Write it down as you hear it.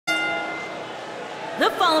The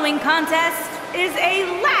following contest is a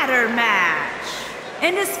ladder match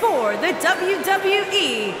and is for the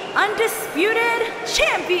WWE Undisputed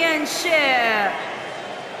Championship.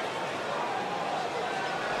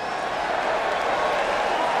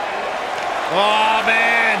 Oh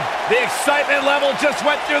man, the excitement level just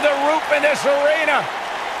went through the roof in this arena.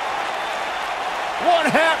 One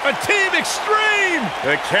half of Team Extreme.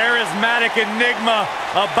 The charismatic enigma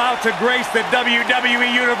about to grace the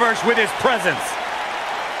WWE Universe with his presence.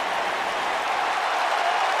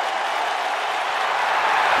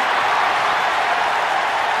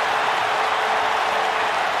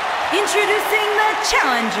 Introducing the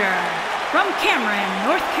challenger from Cameron,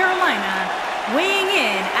 North Carolina, weighing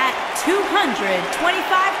in at 225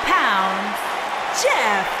 pounds,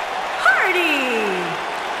 Jeff Hardy.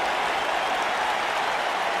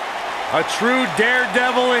 A true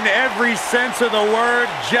daredevil in every sense of the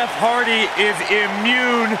word, Jeff Hardy is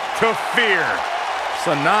immune to fear.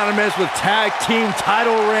 Synonymous with tag team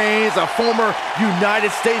title reigns, a former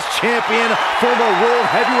United States champion, former World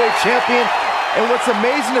Heavyweight champion. And what's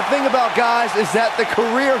amazing to think about, guys, is that the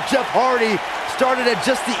career of Jeff Hardy started at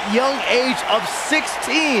just the young age of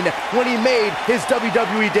 16 when he made his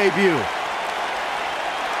WWE debut.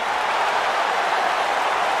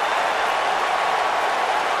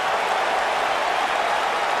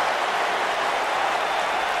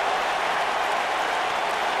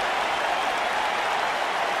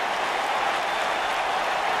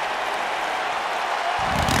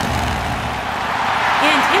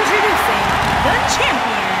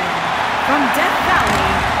 From Death Valley,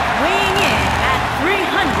 weighing in at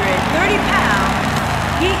 330 pounds,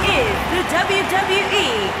 he is the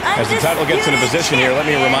WWE Undisputed As the title gets into position here, let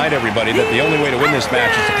me remind everybody that the only way to win this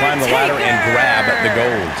match is to climb the ladder and grab the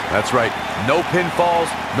gold. That's right. No pinfalls,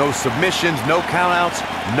 no submissions, no countouts,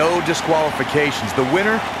 no disqualifications. The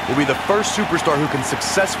winner will be the first superstar who can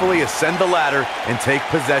successfully ascend the ladder and take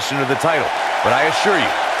possession of the title. But I assure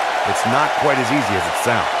you, it's not quite as easy as it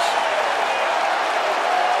sounds.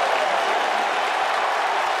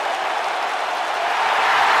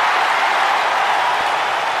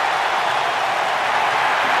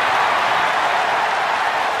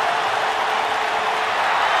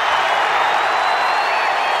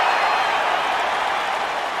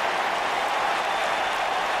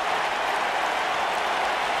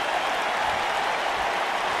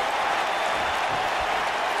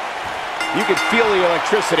 You can feel the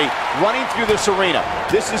electricity running through this arena.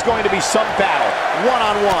 This is going to be some battle,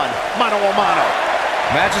 one-on-one, mano-a-mano.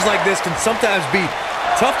 Matches like this can sometimes be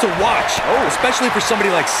tough to watch, especially for somebody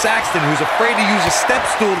like Saxton, who's afraid to use a step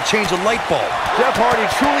stool to change a light bulb. Jeff Hardy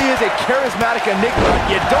truly is a charismatic enigma.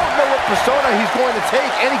 You don't know what persona he's going to take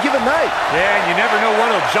any given night. Yeah, and you never know what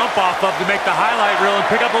he'll jump off of to make the highlight reel and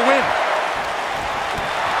pick up a win.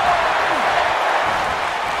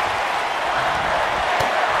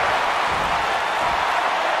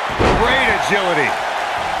 Great agility.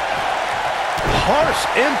 Harsh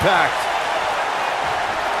impact.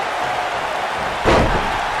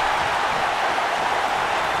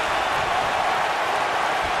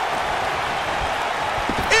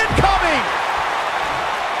 Incoming!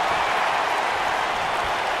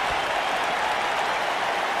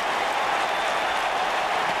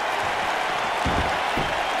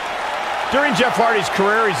 During Jeff Hardy's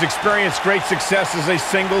career, he's experienced great success as a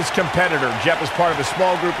singles competitor. Jeff is part of a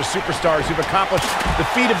small group of superstars who've accomplished the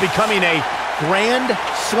feat of becoming a Grand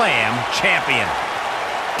Slam champion.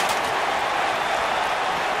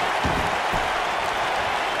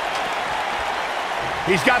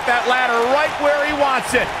 He's got that ladder right where he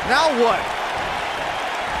wants it. Now what?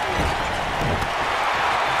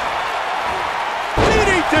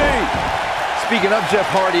 DDT! Speaking of Jeff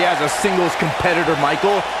Hardy as a singles competitor,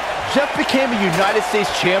 Michael, Jeff became a United States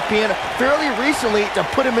champion fairly recently to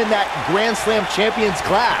put him in that Grand Slam champions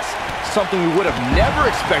class, something we would have never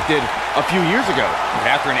expected a few years ago.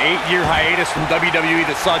 After an 8-year hiatus from WWE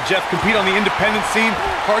that saw Jeff compete on the independent scene,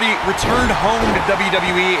 Hardy returned home to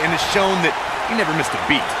WWE and has shown that he never missed a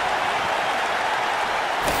beat.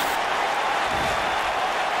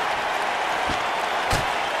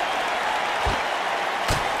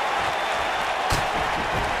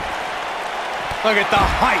 Look at the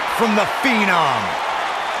height from the Phenom.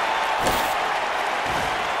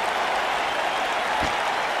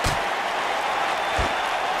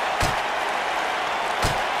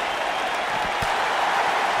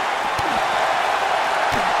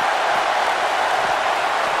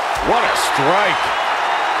 What a strike.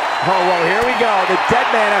 Oh, well, here we go. The dead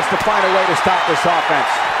man has to find a way to stop this offense.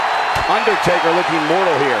 Undertaker looking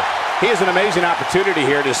mortal here. He has an amazing opportunity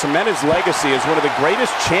here to cement his legacy as one of the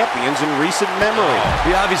greatest champions in recent memory.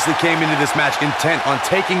 He obviously came into this match intent on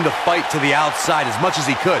taking the fight to the outside as much as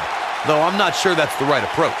he could, though I'm not sure that's the right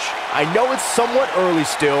approach. I know it's somewhat early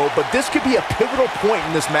still, but this could be a pivotal point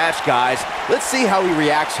in this match, guys. Let's see how he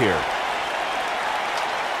reacts here.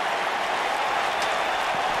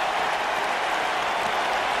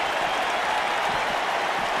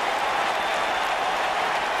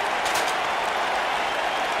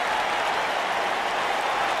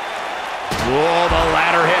 Whoa, the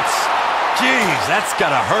ladder hits. Jeez, that's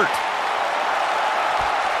gotta hurt.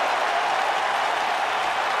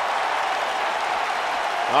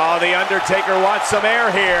 Oh, the Undertaker wants some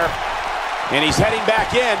air here. And he's heading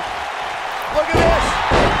back in. Look at this.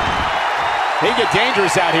 He can get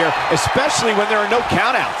dangerous out here, especially when there are no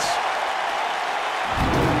countouts.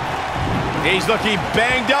 He's looking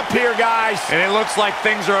banged up here, guys. And it looks like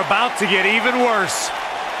things are about to get even worse.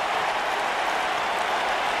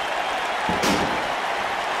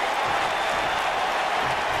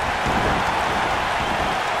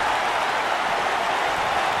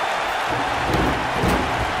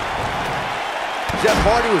 Jeff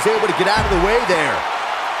Hardy was able to get out of the way there.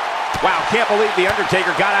 Wow, can't believe the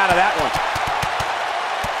Undertaker got out of that one.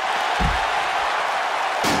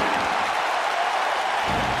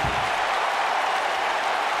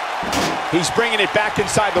 He's bringing it back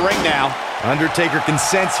inside the ring now. Undertaker can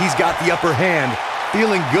sense he's got the upper hand,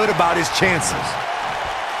 feeling good about his chances.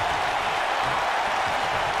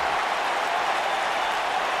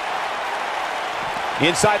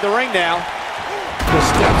 Inside the ring now. The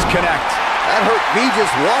steps connect. That hurt me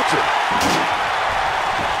just watching.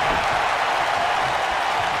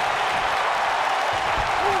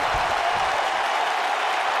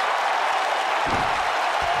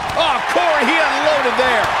 Oh, Corey, he unloaded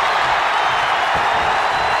there.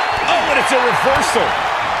 Oh, and it's a reversal.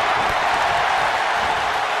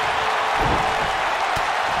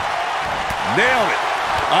 Nailed it.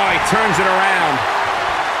 Oh, he turns it around.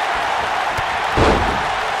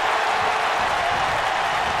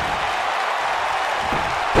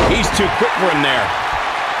 He's too quick for him there.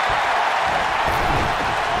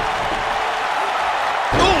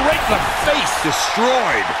 Oh, right in the face.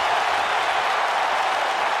 Destroyed.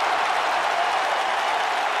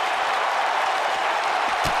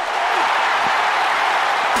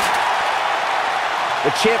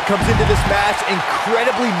 The champ comes into this match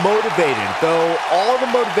incredibly motivated, though all the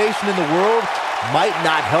motivation in the world might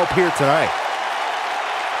not help here tonight.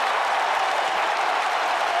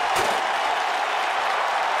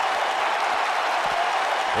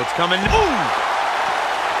 What's coming? Ooh!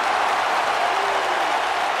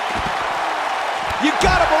 You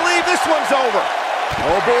gotta believe this one's over.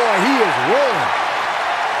 Oh boy, he is rolling.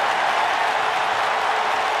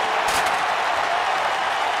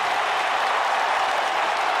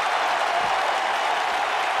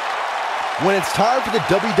 When it's time for the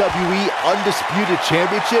WWE Undisputed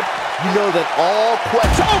Championship, you know that all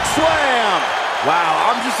questions... Choke slam! Wow,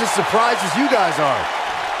 I'm just as surprised as you guys are.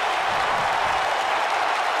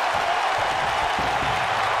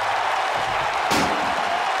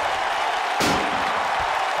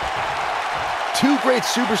 Two great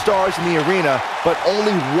superstars in the arena, but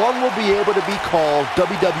only one will be able to be called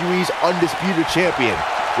WWE's Undisputed Champion.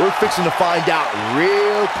 We're fixing to find out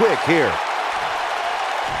real quick here.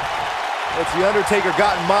 What's the Undertaker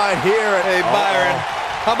got in mind here? Hey, Byron,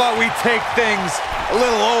 how about we take things a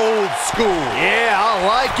little old school? Yeah, I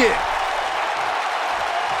like it.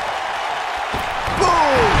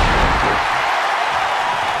 Boom!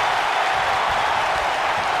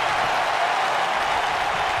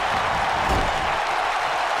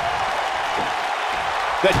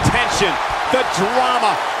 The tension, the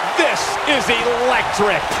drama. This is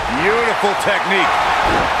electric. Beautiful technique.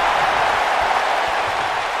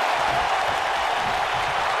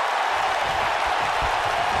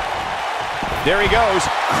 There he goes,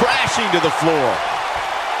 crashing to the floor.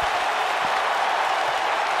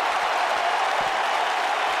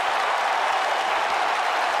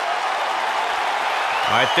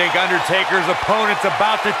 I think Undertaker's opponent's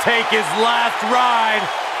about to take his last ride.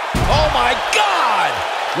 Oh, my God!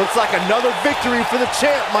 Looks like another victory for the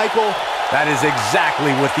champ, Michael. That is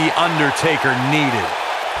exactly what the Undertaker needed.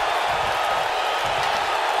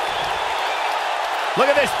 Look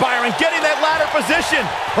at this, Byron, getting that ladder position.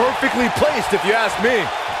 Perfectly placed, if you ask me.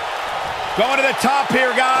 Going to the top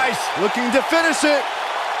here, guys. Looking to finish it.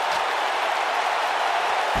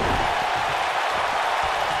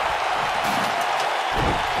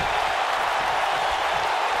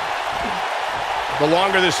 The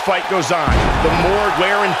longer this fight goes on, the more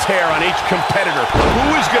wear and tear on each competitor. Who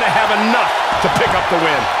is going to have enough to pick up the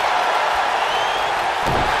win?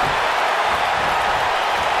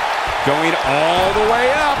 going all the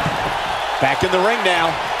way up. Back in the ring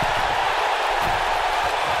now.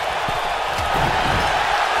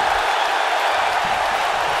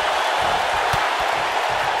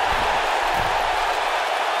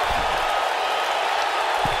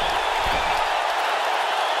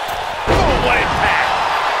 Oh, what impact!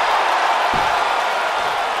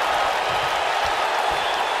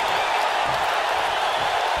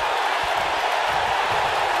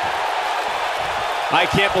 I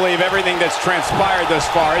can't believe everything that's transpired thus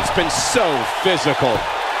far. It's been so physical.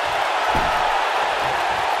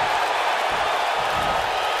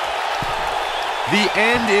 The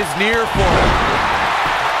end is near for him.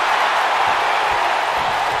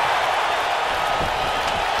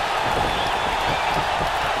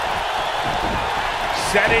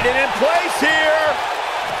 Setting it in place here.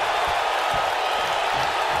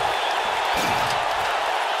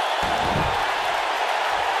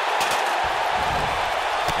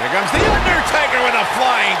 Here comes the Undertaker with a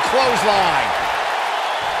flying clothesline.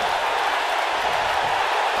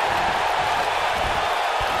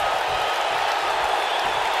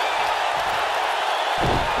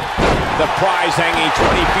 The prize hanging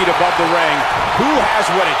 20 feet above the ring. Who has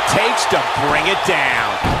what it takes to bring it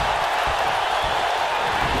down?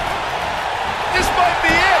 This might be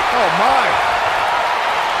it. Oh, my.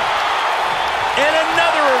 And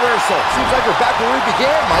another reversal. Seems like we're back where we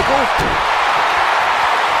began, Michael.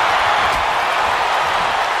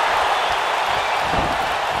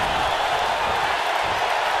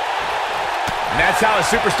 And that's how a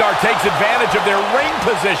superstar takes advantage of their ring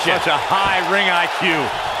position. Such a high ring IQ.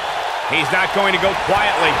 He's not going to go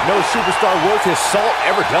quietly. No superstar worth his salt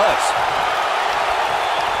ever does.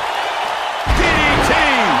 DDT!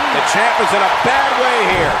 The champ is in a bad way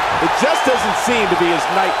here. It just doesn't seem to be his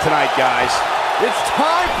night tonight, guys. It's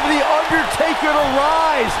time for the Undertaker to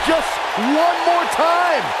rise just one more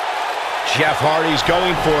time. Jeff Hardy's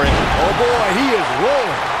going for it. Oh boy, he is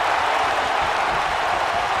rolling.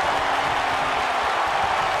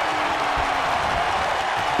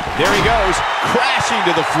 There he goes, crashing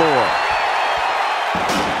to the floor.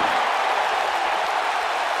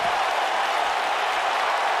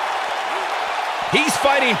 He's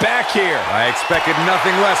fighting back here. I expected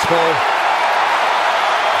nothing less, Cole.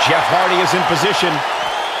 Jeff Hardy is in position.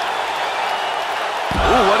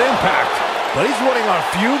 Ooh, what impact. But he's running on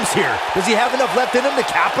fumes here. Does he have enough left in him to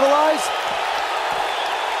capitalize?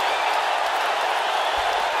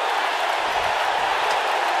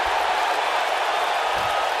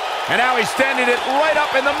 And now he's standing it right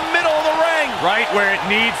up in the middle of the ring. Right where it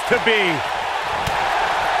needs to be.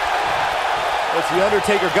 What's the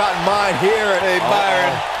Undertaker got in mind here? Hey,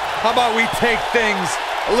 Byron, how about we take things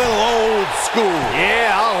a little old school?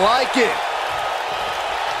 Yeah, I like it.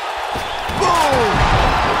 Boom!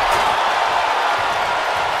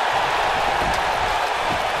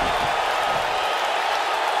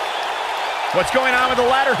 What's going on with the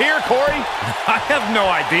ladder here, Corey? I have no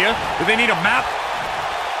idea. Do they need a map?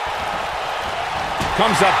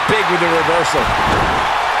 Comes up big with the reversal.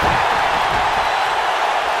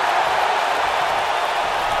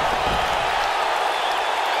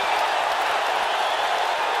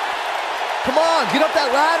 Come on, get up that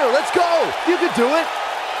ladder. Let's go. You can do it.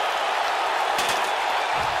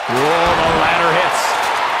 Oh, the ladder hits.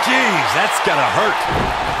 Jeez, that's gotta hurt.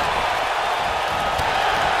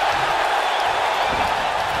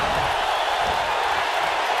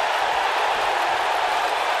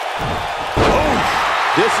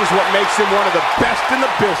 This is what makes him one of the best in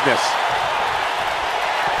the business.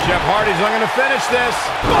 Jeff Hardy's looking to finish this.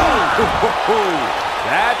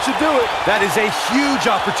 That should do it. That is a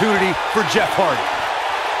huge opportunity for Jeff Hardy.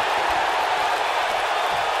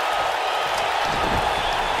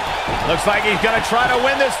 Looks like he's going to try to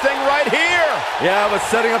win this thing right here. Yeah, but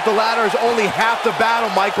setting up the ladder is only half the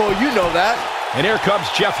battle, Michael. You know that. And here comes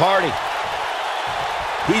Jeff Hardy.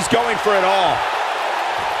 He's going for it all.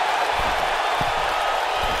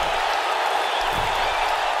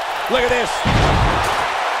 Look at this.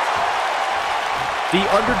 The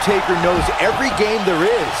Undertaker knows every game there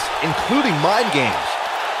is, including mind games.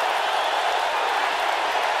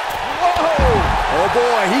 Whoa! Oh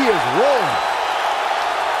boy, he is rolling.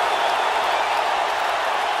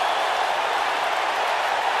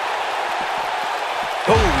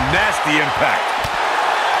 Oh, nasty impact.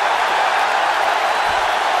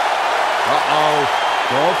 Uh-oh.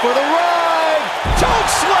 Going for the ride. Choke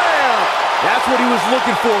slam. That's what he was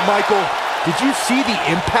looking for, Michael. Did you see the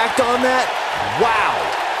impact on that? Wow.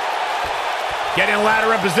 Getting ladder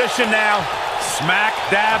in position now. Smack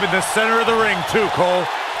dab in the center of the ring, too, Cole.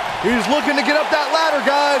 He's looking to get up that ladder,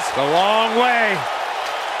 guys. It's a long way.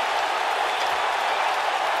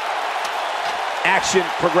 action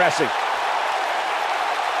progressing.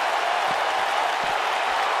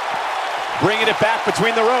 Bringing it back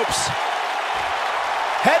between the ropes.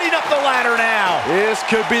 Heading up the ladder now. This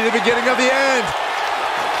could be the beginning of the end.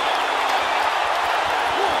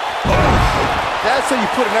 That's how you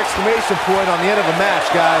put an exclamation point on the end of a match,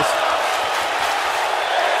 guys.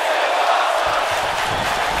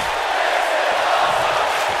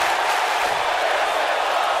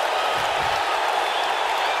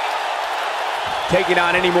 Taking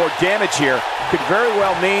on any more damage here could very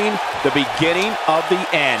well mean the beginning of the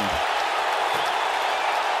end.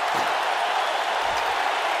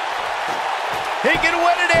 He can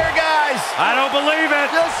win it here, guys. I don't believe it.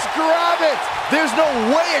 Just grab it. There's no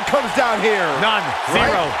way it comes down here. None.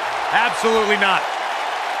 Zero. Right? Absolutely not.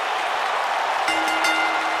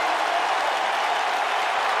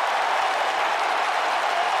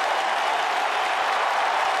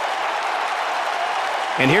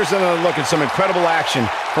 And here's another look at some incredible action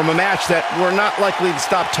from a match that we're not likely to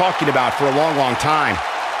stop talking about for a long, long time.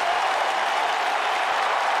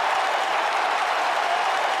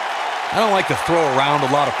 I don't like to throw around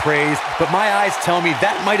a lot of praise, but my eyes tell me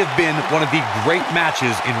that might have been one of the great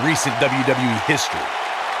matches in recent WWE history.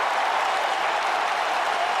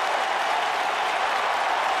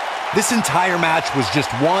 This entire match was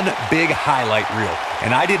just one big highlight reel,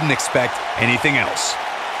 and I didn't expect anything else.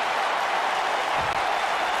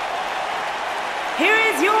 Here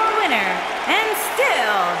is your winner, and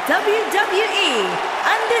still WWE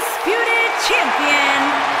Undisputed Champion,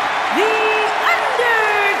 The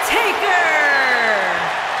Undertaker.